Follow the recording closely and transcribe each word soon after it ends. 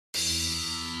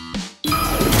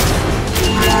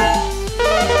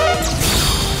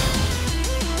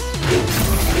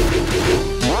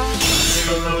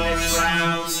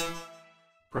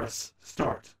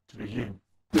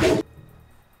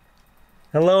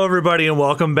Hello, everybody, and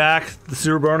welcome back to the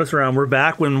Super Bonus Round. We're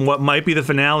back when what might be the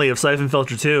finale of Syphon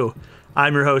Filter 2.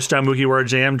 I'm your host, John Mookie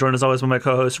Jam, joined as always by my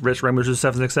co-host, Rich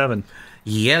Rambler767.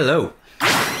 Yellow.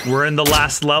 We're in the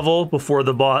last level before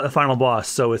the final boss,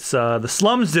 so it's the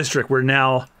Slums District. We're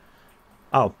now...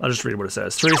 Oh, I'll just read what it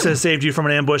says. Teresa has saved you from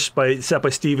an ambush set by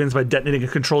Stevens by detonating a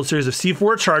controlled series of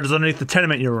C4 charges underneath the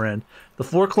tenement you were in. The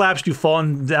floor collapsed, you've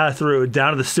fallen through,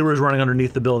 down to the sewers running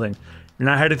underneath the building. You're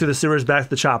now heading through the sewers back to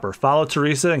the chopper. Follow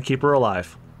Teresa and keep her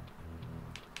alive.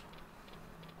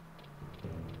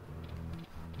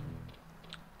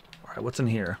 Alright, what's in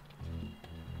here?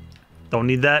 Don't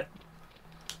need that.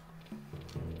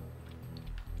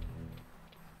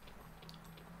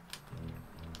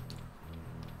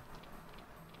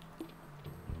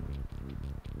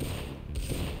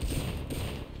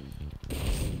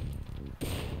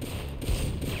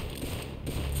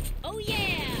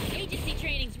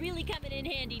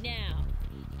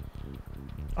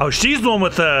 Oh, she's the one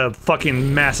with the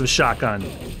fucking massive shotgun.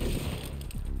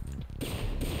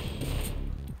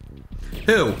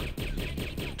 Who?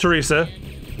 Teresa.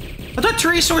 I thought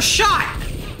Teresa was shot!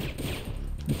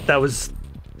 That was...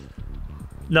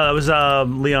 No, that was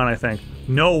Leon, I think.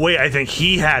 No, wait, I think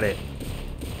he had it.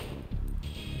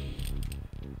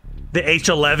 The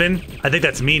H11? I think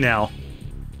that's me now.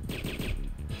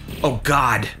 Oh,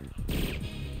 God.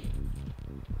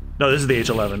 No, this is the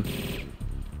H11.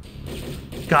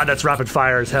 God, that's rapid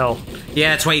fire as hell.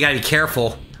 Yeah, that's why you gotta be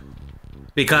careful.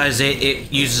 Because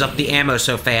it uses up the ammo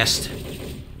so fast.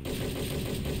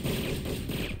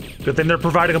 Good thing they're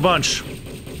providing a bunch.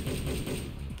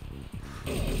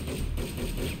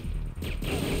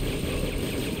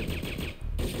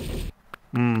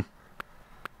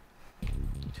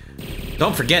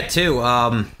 Don't forget, too,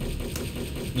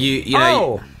 you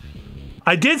know... Oh!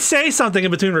 I did say something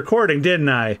in between recording, didn't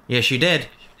I? Yes, you did.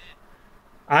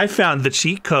 I found the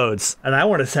cheat codes, and I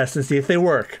want to test and see if they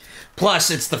work. Plus,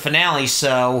 it's the finale,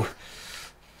 so...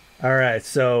 Alright,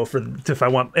 so if I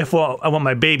want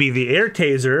my baby the air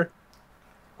taser,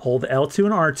 hold L2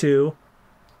 and R2,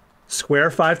 square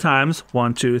 5 times,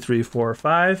 1, 2, 3, 4,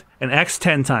 5, and X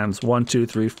 10 times, 1, 2,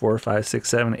 3, 4, 5, 6,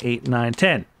 7, 8, 9,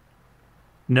 10.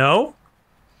 No?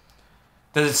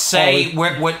 Does it say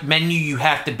what menu you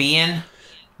have to be in?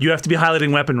 You have to be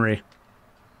highlighting weaponry.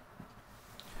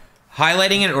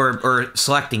 Highlighting it or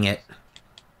selecting it?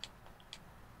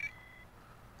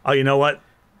 Oh, you know what?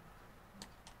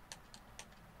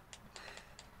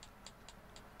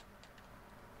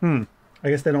 I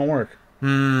guess they don't work.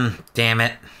 Damn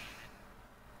it.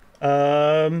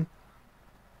 Oh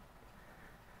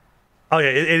yeah,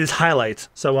 it is highlights.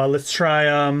 So let's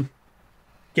try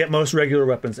get most regular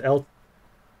weapons.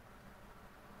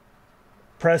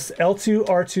 Press L2,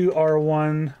 R2,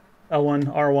 R1, L1,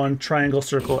 R1, triangle,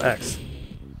 circle, X.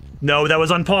 No, that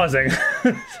was unpausing.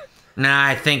 Nah,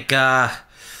 I think they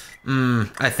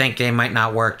might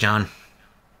not work, John.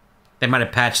 They might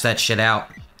have patched that shit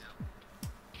out.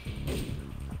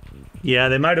 Yeah,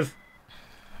 they might have.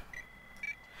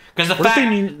 Because the What if fact... they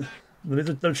mean...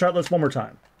 Let's try this one more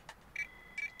time.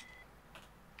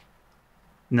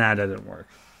 Nah, that didn't work.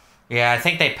 Yeah, I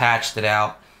think they patched it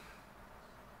out.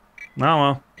 Oh,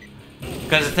 well.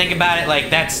 Because think about it, like,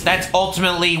 that's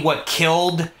ultimately what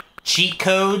killed cheat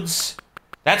codes.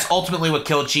 That's ultimately what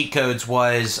killed cheat codes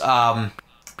was the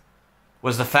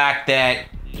fact that,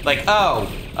 like,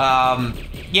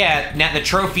 yeah, now the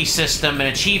trophy system and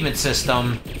achievement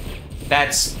system,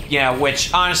 that's, you know,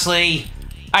 which, honestly,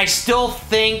 I still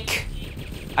think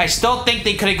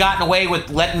they could have gotten away with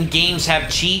letting games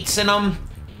have cheats in them,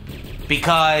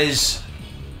 because...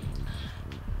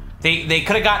 They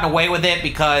could have gotten away with it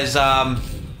because, Yeah,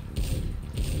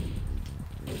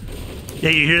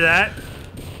 you hear that?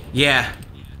 Yeah.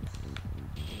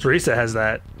 Teresa has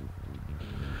that.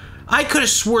 I could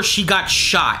have swore she got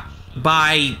shot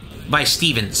by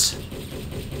Stevens.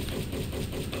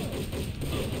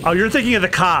 Oh, you're thinking of the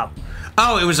cop.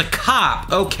 Oh, it was a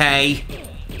cop. Okay.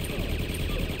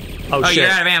 Oh, shit. You're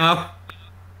out of ammo.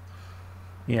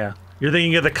 Yeah. You're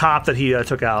thinking of the cop that he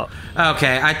took out.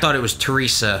 Okay, I thought it was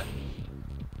Teresa.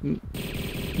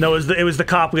 No, it was the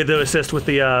cop we had to assist with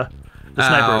the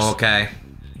snipers. Oh, okay.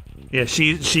 Yeah,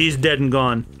 she's dead and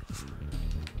gone.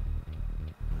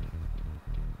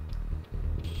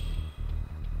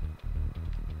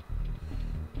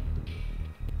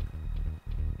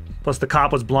 Plus, the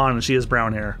cop was blonde and she has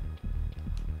brown hair.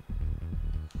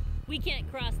 We can't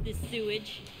cross this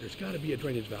sewage. There's got to be a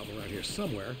drainage valve around here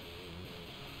somewhere.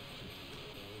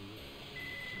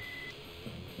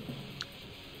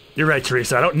 You're right,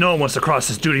 Teresa. No one wants to cross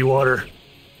this dirty water.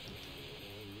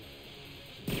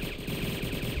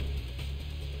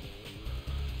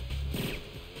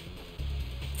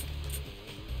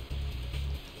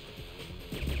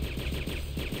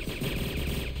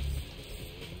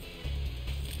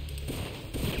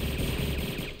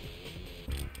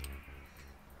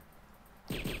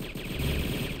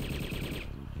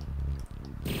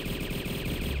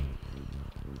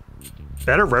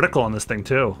 Better reticle on this thing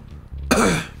too.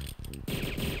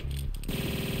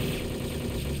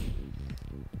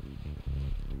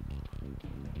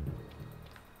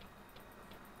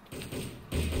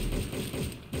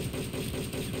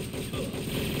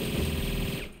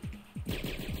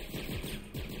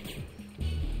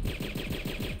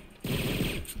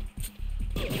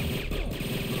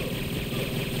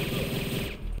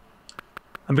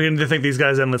 I'm beginning to think these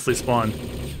guys endlessly spawn.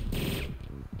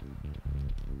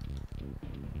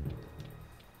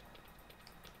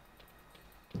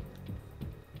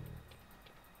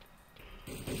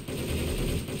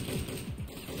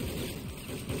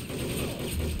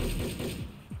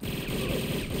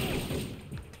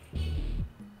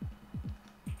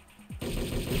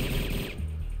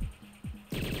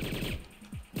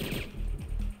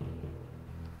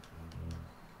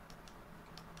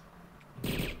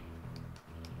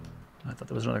 I thought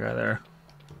there was another guy there.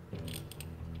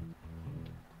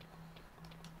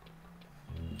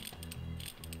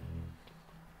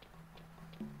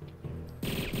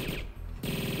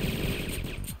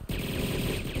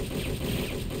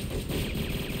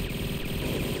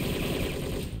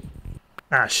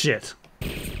 Ah, shit.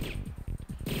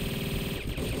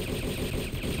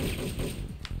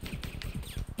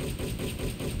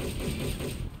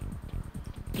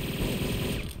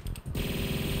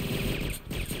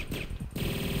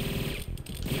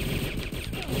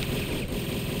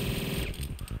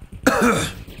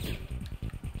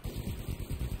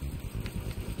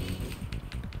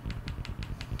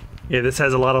 Yeah, this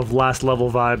has a lot of last level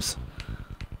vibes.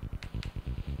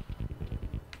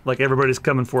 Like everybody's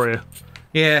coming for you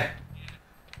Yeah.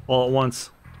 all at once.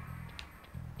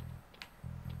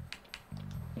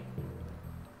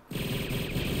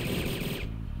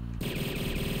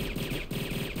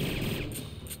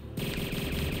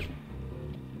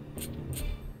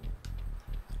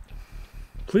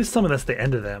 Please tell me that's the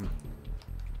end of them.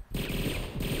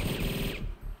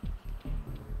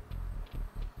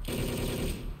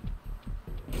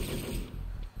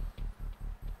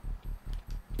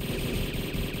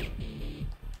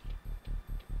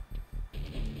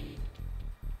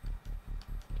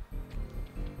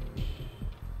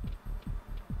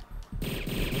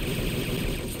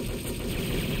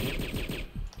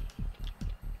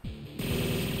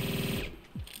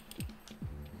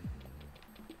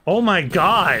 Oh my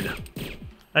god!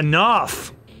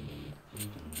 Enough!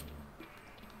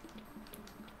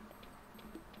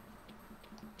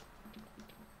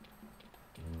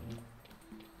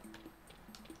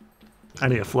 I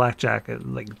need a flak jacket,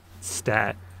 like,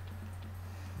 stat.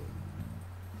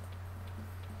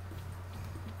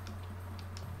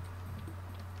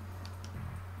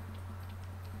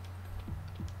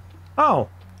 Oh!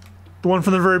 The one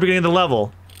from the very beginning of the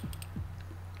level.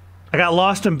 I got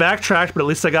lost and backtracked, but at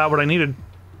least I got what I needed.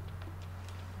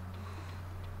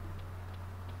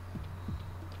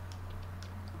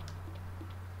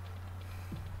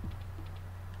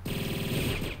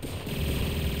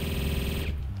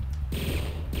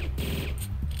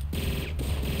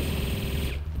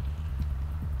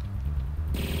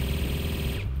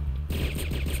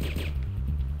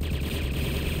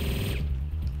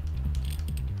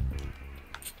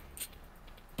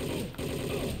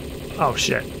 Oh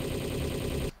shit.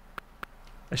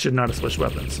 I should not have switched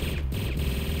weapons.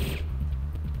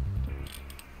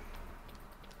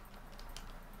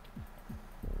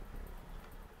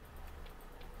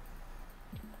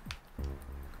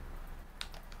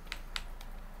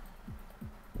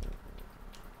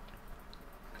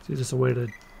 Is this a way to...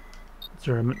 Is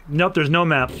there a... Nope, there's no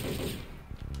map.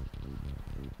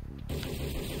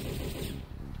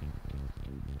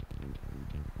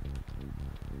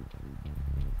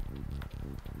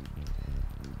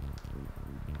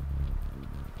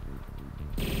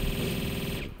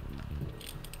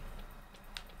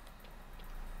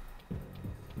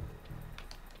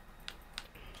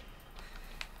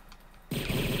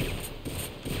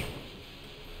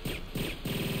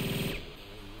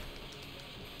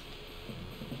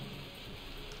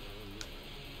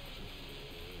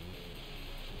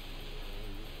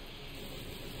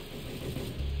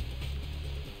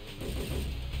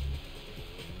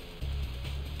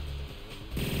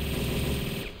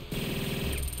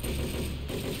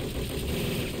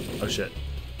 Oh shit.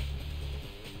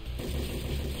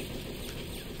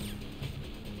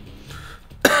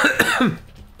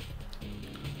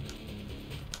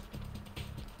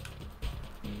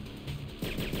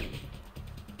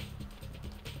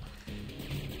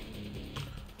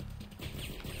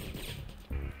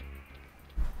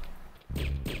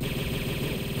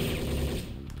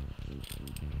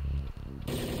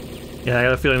 Yeah, I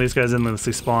got a feeling these guys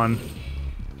endlessly spawn.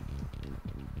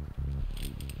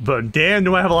 But damn,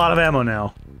 do I have a lot of ammo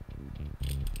now.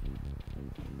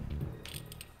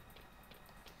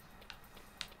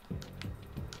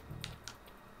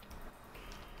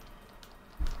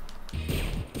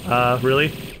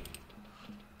 Really?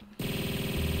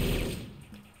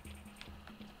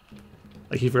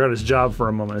 Like he forgot his job for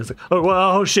a moment. It's like, oh,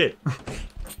 well, oh shit.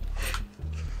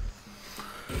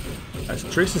 Alright, so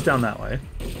Trace is down that way.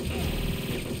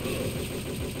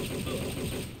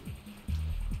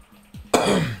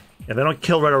 If I don't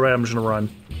kill right away, I'm just gonna run.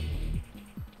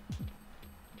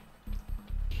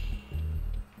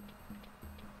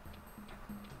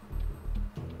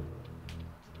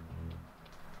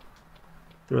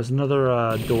 There was another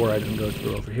door I didn't go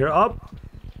through over here. Up!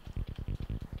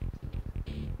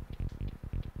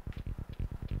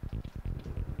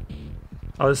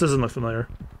 Oh, this doesn't look familiar.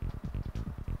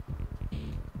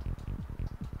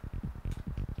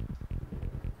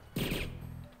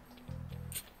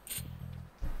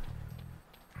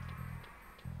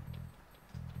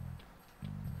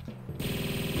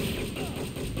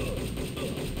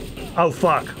 Oh,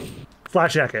 fuck.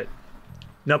 Flash jacket.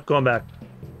 Nope, going back.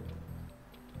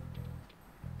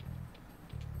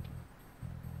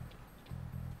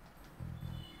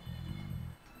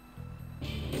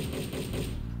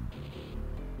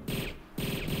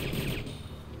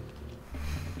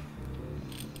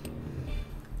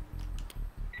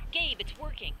 Gabe, it's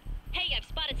working. Hey, I've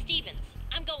spotted Stevens.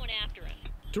 I'm going after him.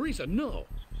 Teresa, no.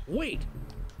 Wait.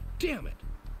 Damn it.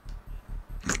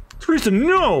 Teresa,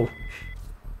 no!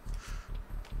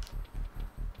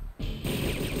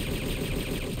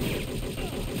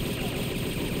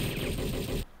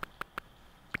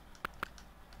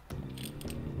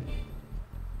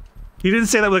 He didn't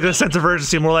say that with a sense of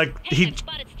urgency, more like she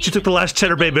took the last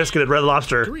Cheddar Bay biscuit at Red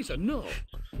Lobster. Teresa, no.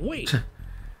 Wait.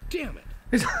 Damn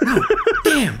it. No,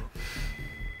 damn.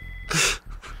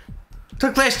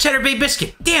 Took last Cheddar Bay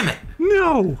biscuit. Damn it.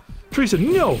 No! Teresa,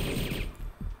 no!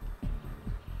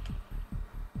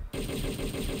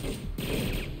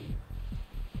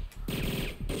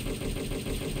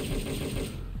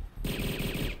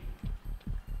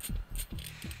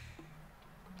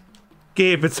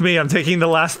 Gabe, it's me. I'm taking the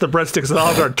last of the breadsticks at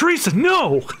Olive Garden. Teresa,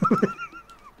 no!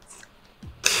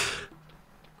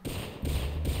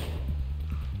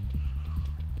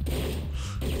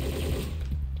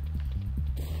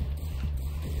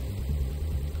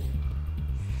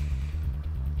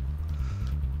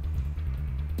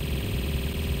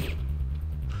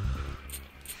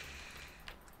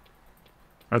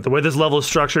 Alright, the way this level is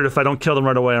structured, if I don't kill them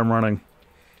right away, I'm running.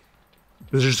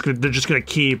 They're just gonna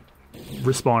keep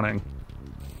respawning.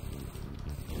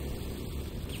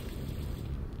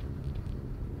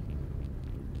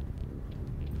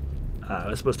 I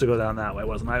was supposed to go down that way,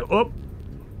 wasn't I? Oh!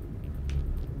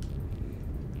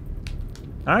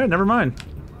 Alright, never mind.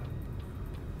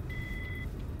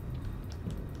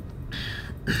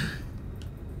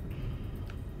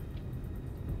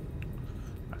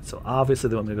 Alright, so obviously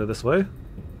they want me to go this way.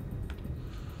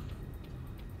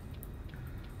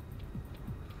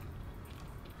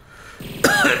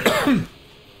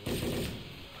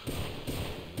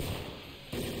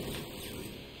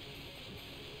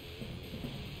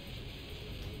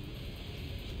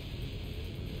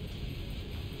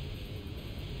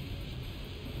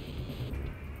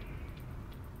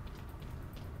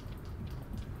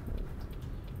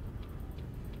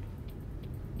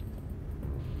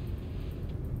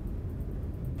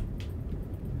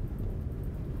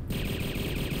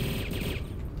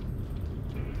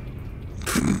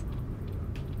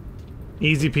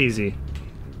 Easy peasy.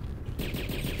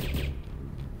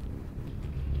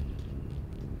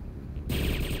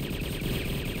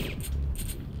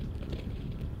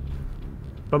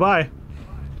 Bye-bye.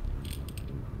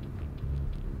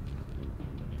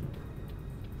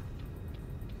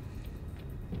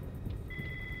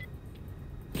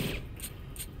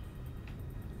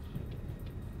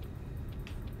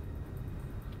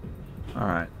 All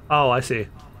right. Oh, I see.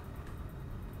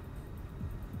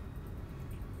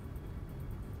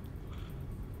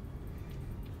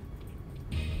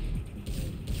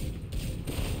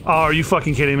 Oh, are you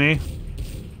fucking kidding me?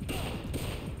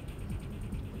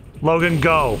 Logan,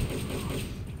 go.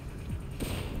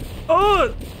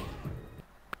 Oh!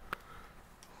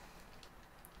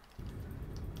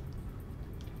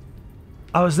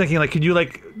 I was thinking, like, could you,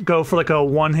 like, go for, like, a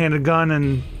one-handed gun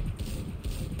and...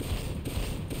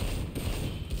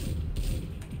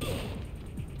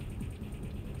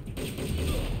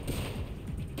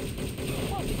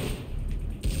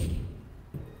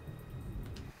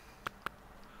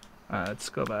 Alright, let's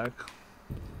go back.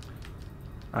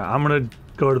 Alright, I'm gonna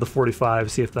go to the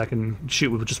 45, see if I can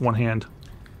shoot with just one hand.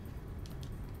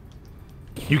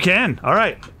 You can. All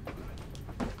right.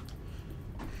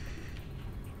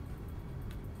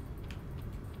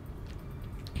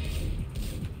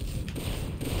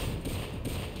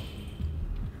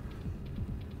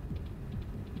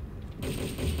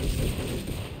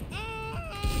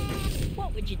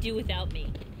 What would you do without me?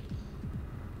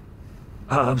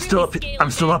 I'm still up.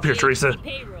 I'm still up here, Teresa.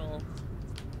 Payroll.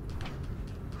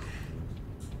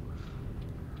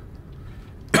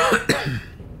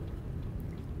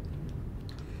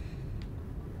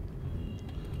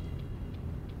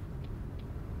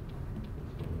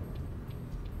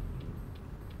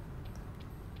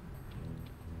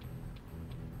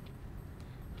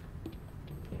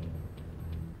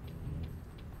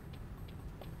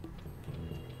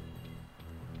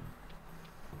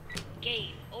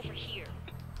 Gabe, over here.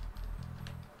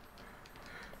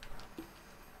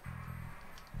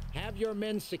 Have your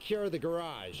men secure the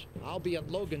garage. I'll be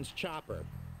at Logan's chopper.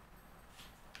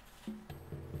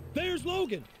 There's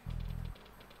Logan!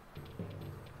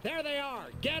 There they are!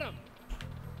 Get him!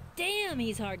 Damn,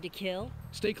 he's hard to kill.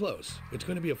 Stay close. It's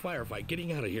going to be a firefight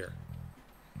getting out of here.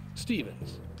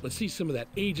 Stevens, let's see some of that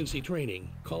agency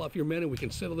training. Call off your men and we can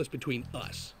settle this between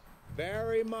us.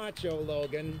 Very macho,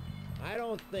 Logan. I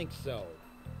don't think so.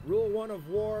 Rule 1 of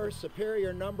war,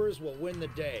 superior numbers will win the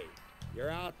day. You're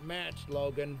outmatched,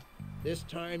 Logan. This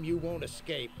time you won't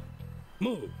escape.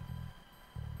 Move!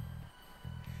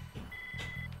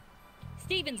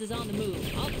 Stevens is on the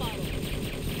move. I'll follow him.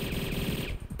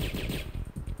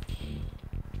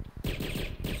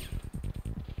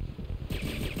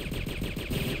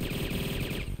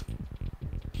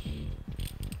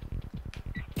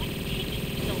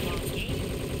 So long, Gabe.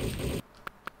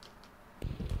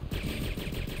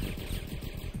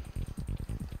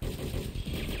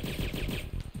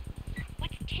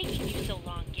 What's taking you so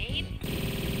long, Gabe?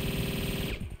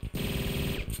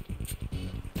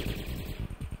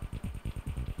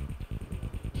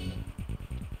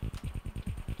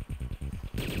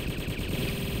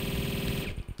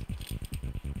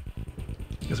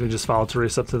 Guess we just follow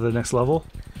Teresa up to the next level.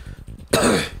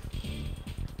 How'd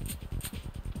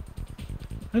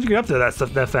you get up there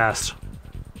that fast?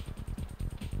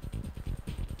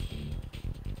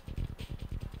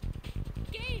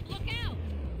 Gabe, look out!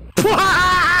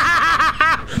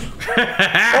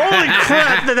 Holy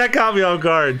crap! That caught me off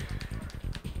guard.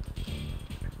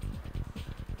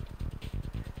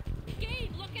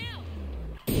 Gabe, look out!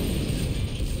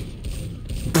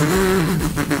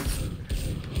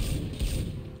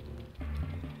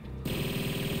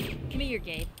 Come here,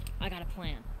 Gabe. I got a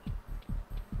plan.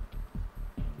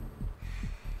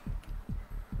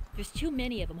 There's too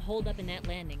many of them holed up in that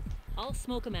landing. I'll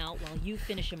smoke them out while you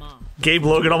finish them off. Gabe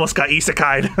Logan almost got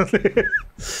isekai'd.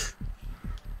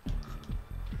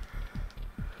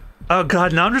 Oh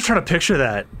god, now I'm just trying to picture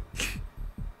that.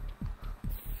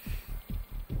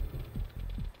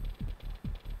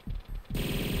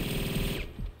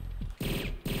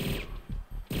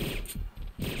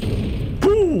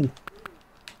 Boo!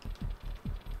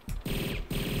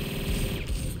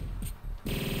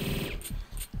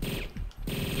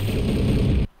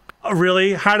 Oh,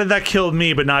 really? How did that kill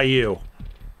me but not you?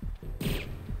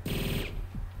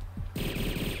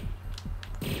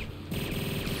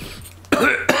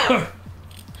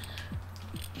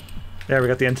 Yeah, we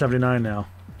got the N79 now.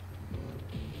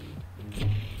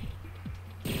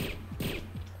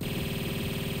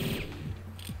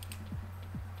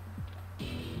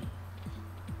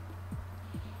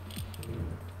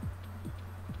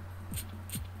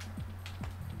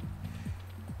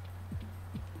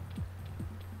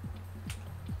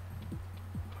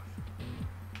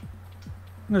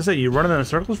 I'm gonna say, you running in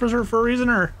circles for a reason,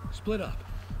 or? Split up.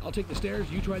 I'll take the stairs,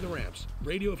 you try the ramps.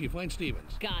 Radio if you find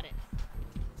Stevens. Got it.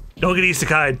 Don't get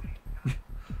isekai'd.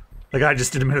 Like I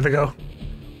just did a minute ago.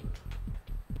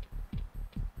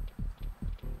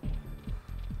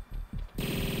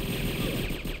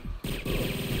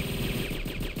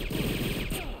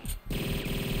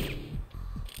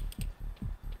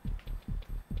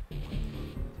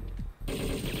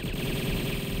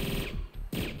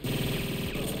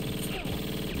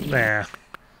 Nah.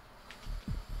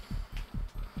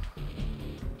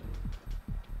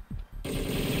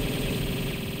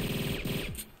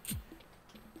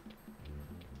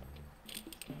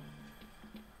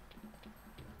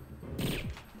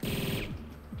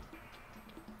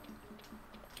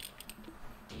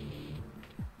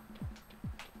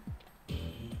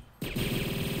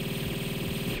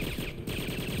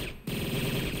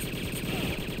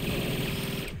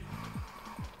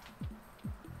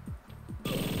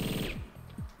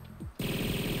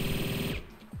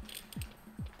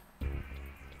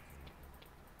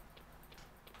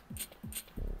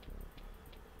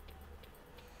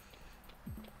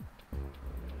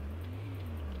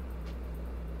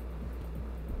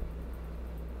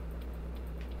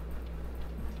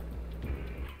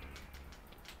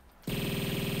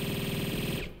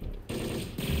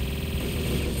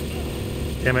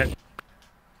 Damn it.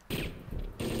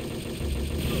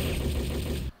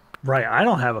 Right, I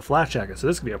don't have a flak jacket, so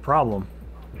this could be a problem.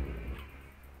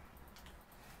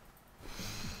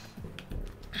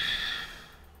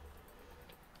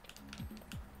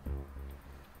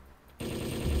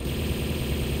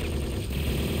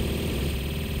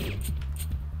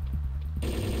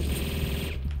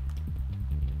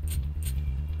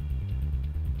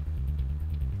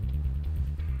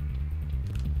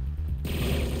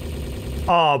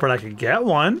 Oh, but I could get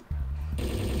one.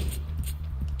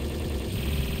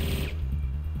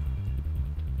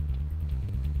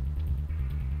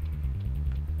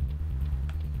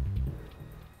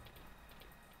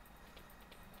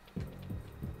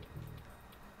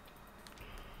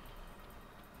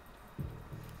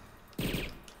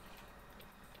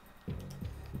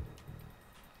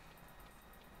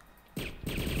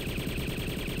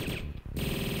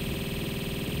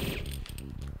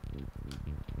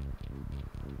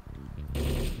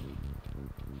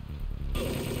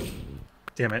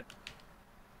 Damn it.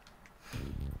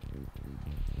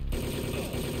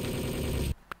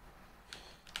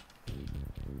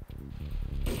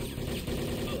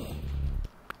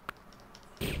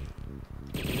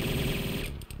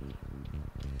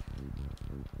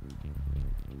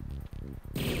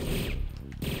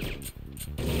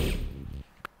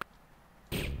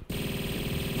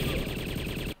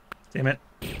 Damn it.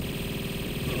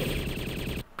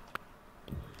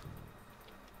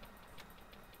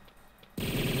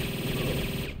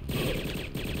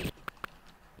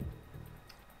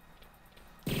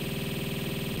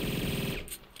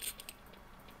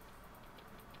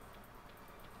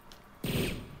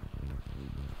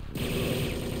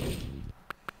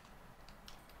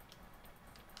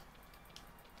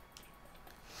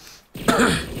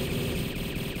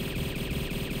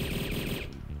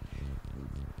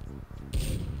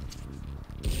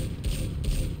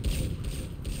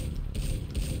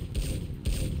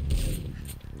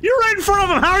 You're right in front of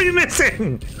him! How are you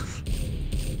missing?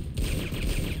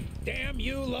 Damn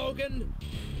you, Logan!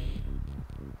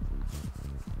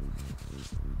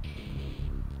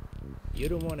 You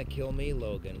don't want to kill me,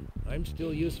 Logan. I'm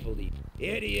still useful to you.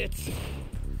 Idiots!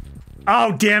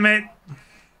 Oh, damn it!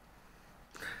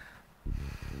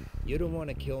 You don't want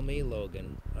to kill me,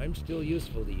 Logan. I'm still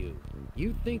useful to you.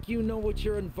 You think you know what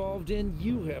you're involved in?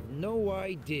 You have no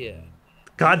idea.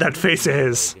 God, that face of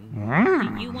his. Do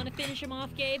you want to finish him off,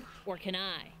 Gabe? Or can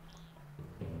I?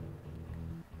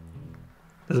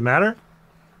 Does it matter?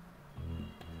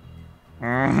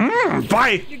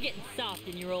 Bye! You're getting soft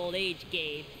in your old age,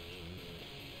 Gabe.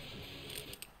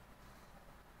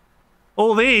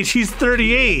 Old age, he's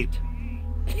 38.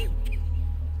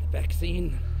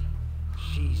 Vaccine?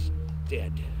 She's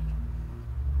dead.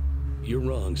 You're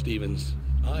wrong, Stevens.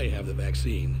 I have the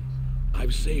vaccine.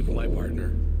 I've saved my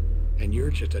partner. And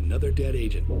you're just another dead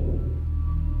agent.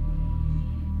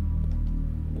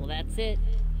 Well, that's it.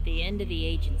 The end of the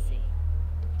agency.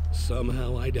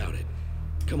 Somehow I doubt it.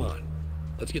 Come on.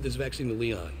 Let's get this vaccine to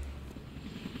Leon.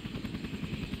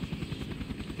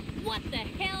 What the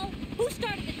hell? Who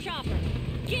started the chopper?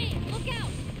 Gabe, look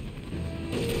out!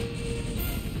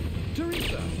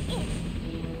 Teresa!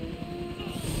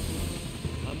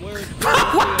 I'm wearing...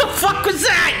 What the fuck was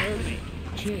that?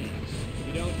 Chance.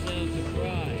 You don't sound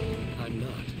surprised. I'm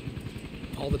not.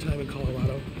 All the time in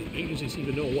Colorado, the agency seemed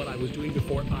to know what I was doing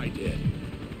before I did.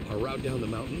 Our route down the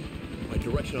mountain, my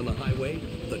direction on the highway,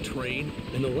 the train,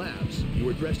 and the labs. You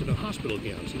were dressed in a hospital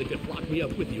gown so they could lock me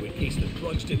up with you in case the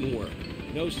drugs didn't work.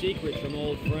 No secrets from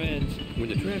old friends. When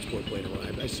the transport plane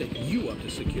arrived, I set you up to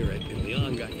secure it, and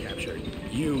Leon got captured.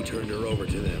 You turned her over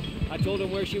to them. I told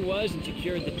them where she was and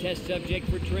secured the test subject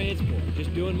for transport.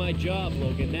 Just doing my job,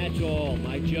 Logan. That's all.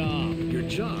 My job. Your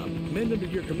job? Men under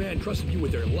your command trusted you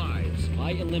with their lives.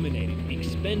 I eliminated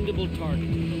expendable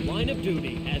targets. Line of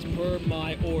duty as per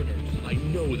my orders. I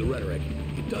know the rhetoric.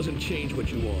 It doesn't change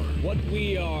what you are. What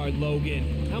we are,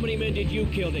 Logan. How many men did you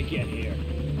kill to get here?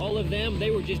 All of them,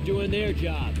 they were just doing their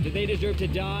job. Do they deserve to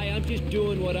die? I'm just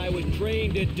doing what I was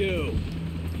trained to do.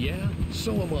 Yeah?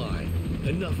 So am I.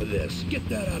 Enough of this. Get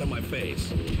that out of my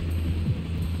face.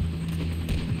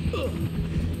 Ugh.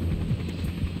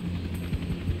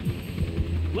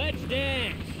 Let's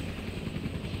dance.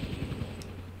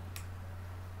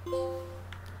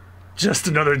 Just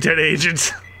another dead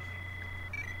agent.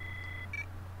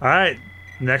 Alright,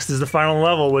 next is the final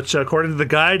level, which according to the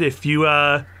guide, if you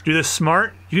do this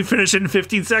smart, you can finish it in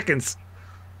 15 seconds.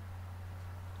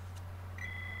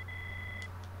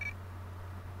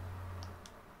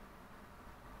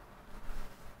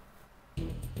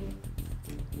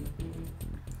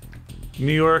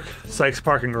 New York, Sykes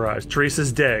parking garage.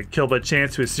 Teresa's dead, killed by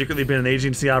Chance, who has secretly been an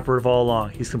agency operative all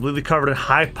along. He's completely covered in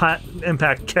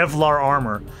high-impact Kevlar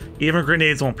armor. Even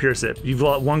grenades won't pierce it. You've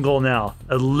got one goal now: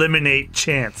 eliminate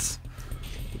Chance.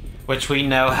 Which we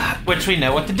know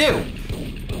what to do.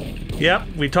 Yep,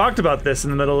 we talked about this in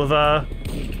the middle of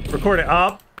recording.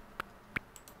 Up,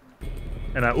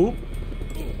 and oop.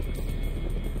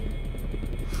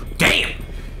 Damn.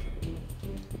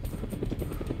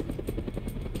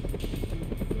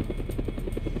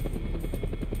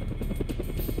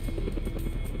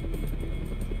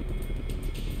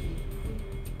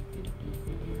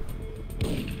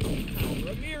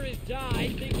 Ramirez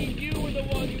died thinking you were the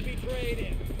one who betrayed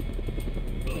him.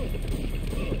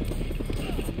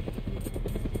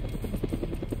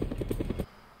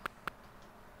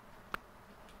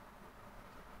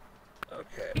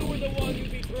 Okay. You were the one who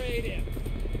betrayed him.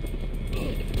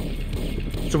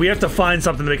 So we have to find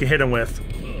something that we can hit him with.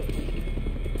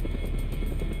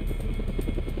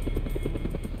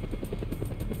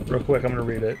 Real quick, I'm gonna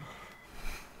read it.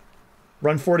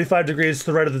 Run 45 degrees to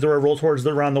the right of the door, roll towards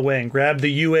around the wing. Grab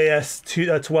the UAS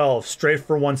 12, strafe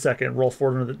for 1 second, roll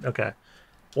forward into the... Okay.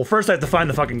 Well, first I have to find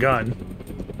the fucking gun.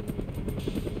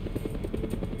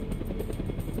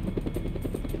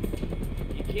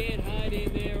 You can't hide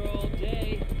in there all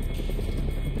day.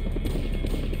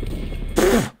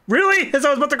 Really? As I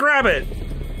was about to grab it!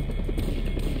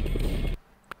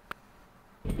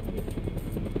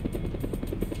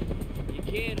 You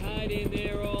can't hide in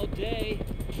there all day.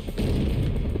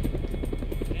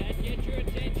 That gets your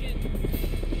attention.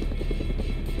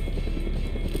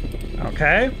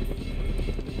 Okay.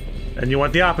 And you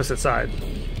want the opposite side.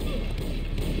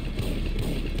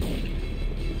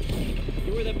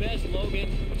 You were the best, Logan.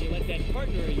 You let that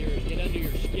partner of yours get under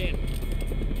your skin.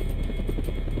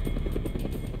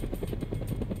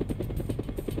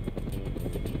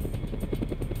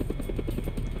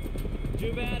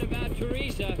 Too bad about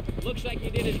Teresa. Looks like you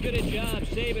did as good a job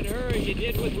saving her as you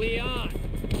did with Leon.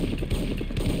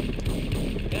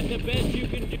 That's the best you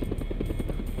can do.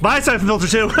 Bye, Syphon Filter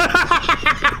 2!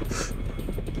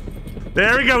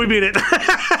 There we go, we beat it.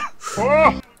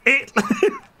 Oh.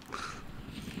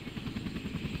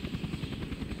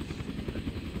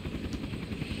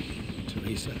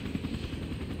 Teresa,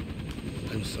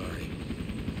 I'm sorry.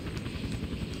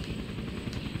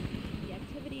 The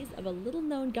activities of a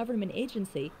little-known government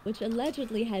agency which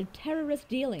allegedly had terrorist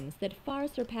dealings that far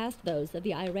surpassed those of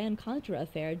the Iran-Contra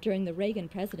affair during the Reagan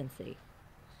presidency.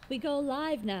 We go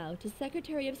live now to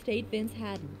Secretary of State Vince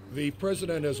Hadden. The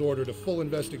President has ordered a full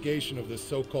investigation of this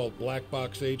so-called black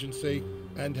box agency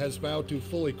and has vowed to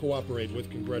fully cooperate with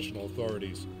congressional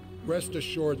authorities. Rest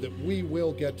assured that we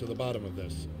will get to the bottom of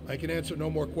this. I can answer no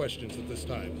more questions at this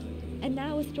time. And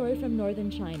now a story from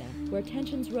northern China, where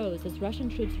tensions rose as Russian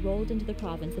troops rolled into the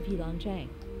province of Heilongjiang.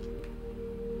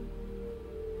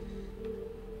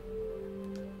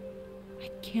 I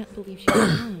can't believe she's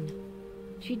gone.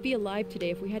 She'd be alive today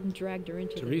if we hadn't dragged her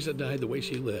into Teresa died the way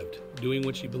she lived, doing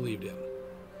what she believed in.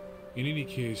 In any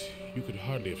case, you could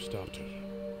hardly have stopped her.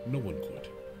 No one could.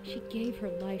 She gave her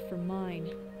life for mine.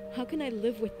 How can I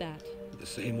live with that? The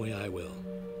same way I will.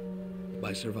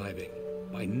 By surviving,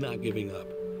 by not giving up,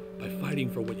 by fighting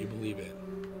for what you believe in.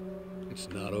 It's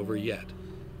not over yet.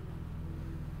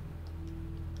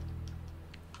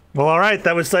 Well, alright,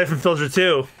 that was Syphon Filter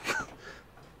 2.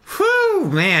 Whew,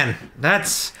 man,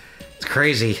 it's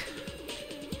crazy.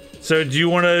 So, do you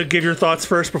want to give your thoughts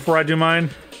first before I do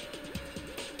mine?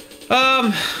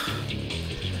 Well,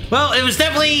 it was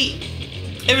definitely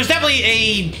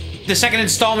the second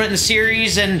installment in the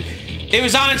series, and it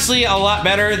was honestly a lot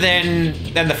better than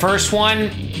the first one,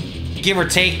 give or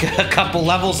take a couple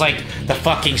levels, like the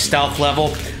fucking stealth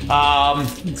level.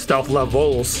 Stealth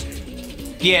levels.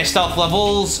 Yeah, stealth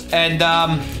levels, and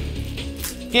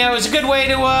yeah, it was a good way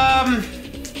to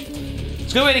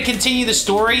it's a good way to continue the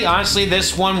story. Honestly,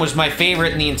 this one was my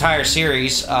favorite in the entire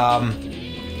series. Yeah,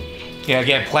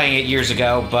 again, playing it years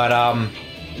ago, but I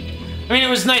mean, it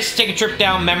was nice to take a trip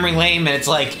down memory lane, and it's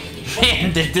like,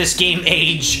 man, did this game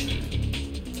age?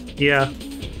 Yeah,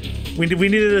 we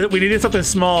needed something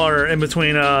smaller in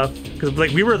between, because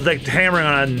like we were like hammering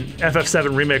on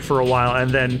FF7 remake for a while,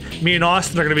 and then me and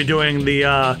Austin are going to be doing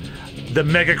the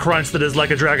mega crunch that is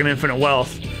Like a Dragon Infinite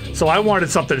Wealth. So I wanted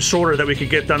something shorter that we could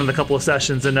get done in a couple of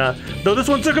sessions, and though this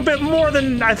one took a bit more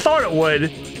than I thought it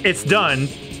would, it's done,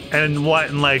 and in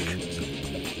like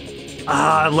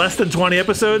less than 20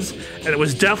 episodes, and it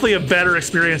was definitely a better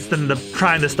experience than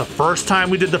trying this the first time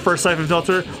we did the first Syphon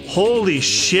Filter. Holy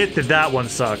shit, did that one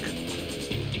suck.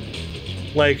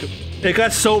 Like, It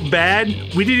got so bad,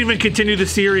 we didn't even continue the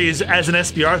series as an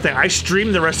SBR thing. I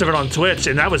streamed the rest of it on Twitch,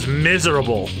 and that was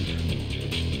miserable.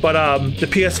 But the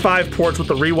PS5 ports with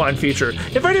the rewind feature.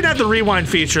 If I didn't have the rewind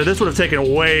feature, this would have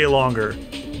taken way longer.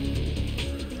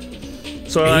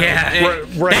 So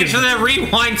thanks for the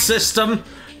rewind system.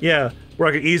 Yeah, where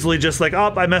I could easily just like,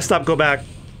 oh, I messed up, go back.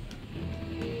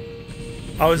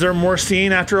 Oh, is there more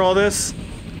scene after all this?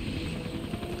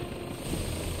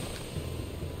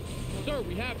 Sir,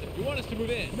 we have them. You want us to move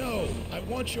in? No, I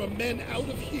want your men out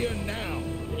of here now.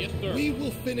 Yes, sir. We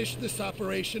will finish this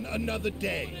operation another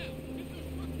day.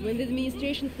 When the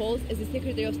administration falls, as the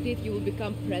Secretary of State, you will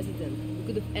become president. We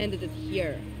could have ended it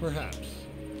here. Perhaps.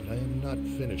 I am not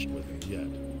finished with it yet.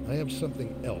 I have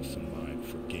something else in mind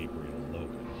for Gabriel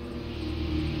Logan.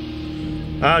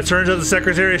 It turns out the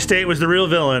Secretary of State was the real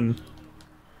villain.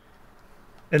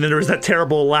 And then there was that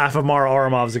terrible laugh of Mara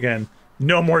Aramov's again.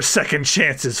 No more second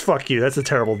chances. Fuck you. That's a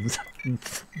terrible...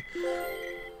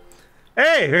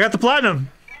 Hey, I got the platinum.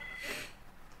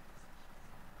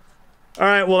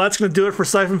 Alright, well that's going to do it for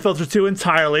Syphon Filter 2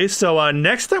 entirely. So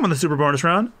next time on the Super Bonus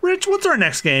Round, Rich, what's our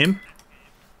next game?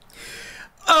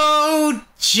 Oh,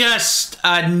 just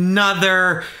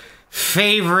another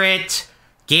favorite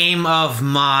game of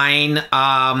mine.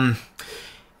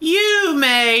 You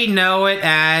may know it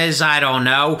as, I don't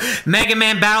know, Mega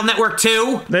Man Battle Network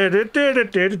 2.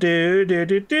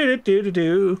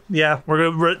 Yeah,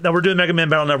 we're doing Mega Man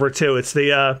Battle Network 2. It's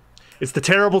the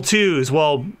terrible twos.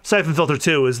 Well, Syphon Filter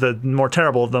 2 is the more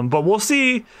terrible of them, but we'll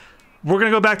see. We're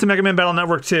going to go back to Mega Man Battle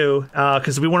Network 2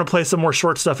 because we want to play some more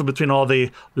short stuff in between all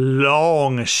the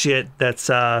long shit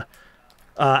that's out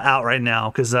right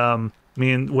now. Because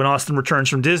when Austin returns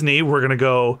from Disney, we're going to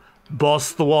go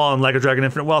balls to the wall on Lego Dragon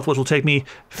Infinite Wealth, which will take me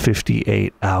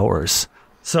 58 hours.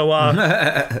 So,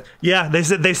 yeah, they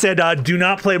said do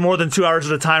not play more than 2 hours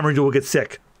at a time or you will get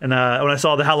sick. And when I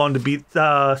saw the how long to beat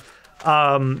average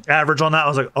on that, I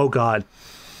was like, oh god,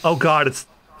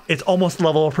 it's almost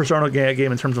level of Persona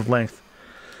game in terms of length.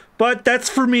 But that's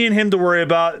for me and him to worry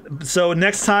about. So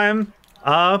next time,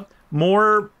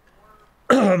 more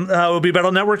will be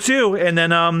Battle Network 2, and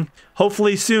then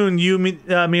hopefully soon me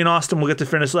and Austin will get to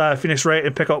finish Phoenix Wright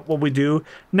and pick up what we do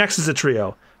next as a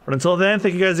trio. But until then,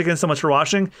 thank you guys again so much for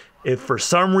watching. If for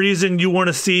some reason you want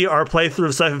to see our playthrough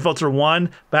of Syphon Filter 1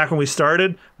 back when we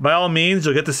started, by all means,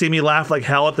 you'll get to see me laugh like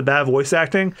hell at the bad voice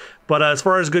acting. But as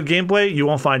far as good gameplay, you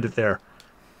won't find it there.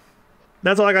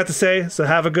 That's all I got to say, so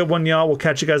have a good one, y'all. We'll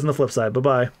catch you guys on the flip side.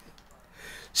 Bye-bye.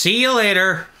 See you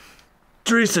later.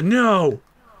 Teresa, no!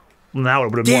 Well, now it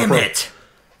would have been more. Damn it!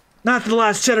 Not the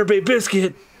last cheddar bay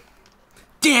biscuit.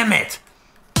 Damn it!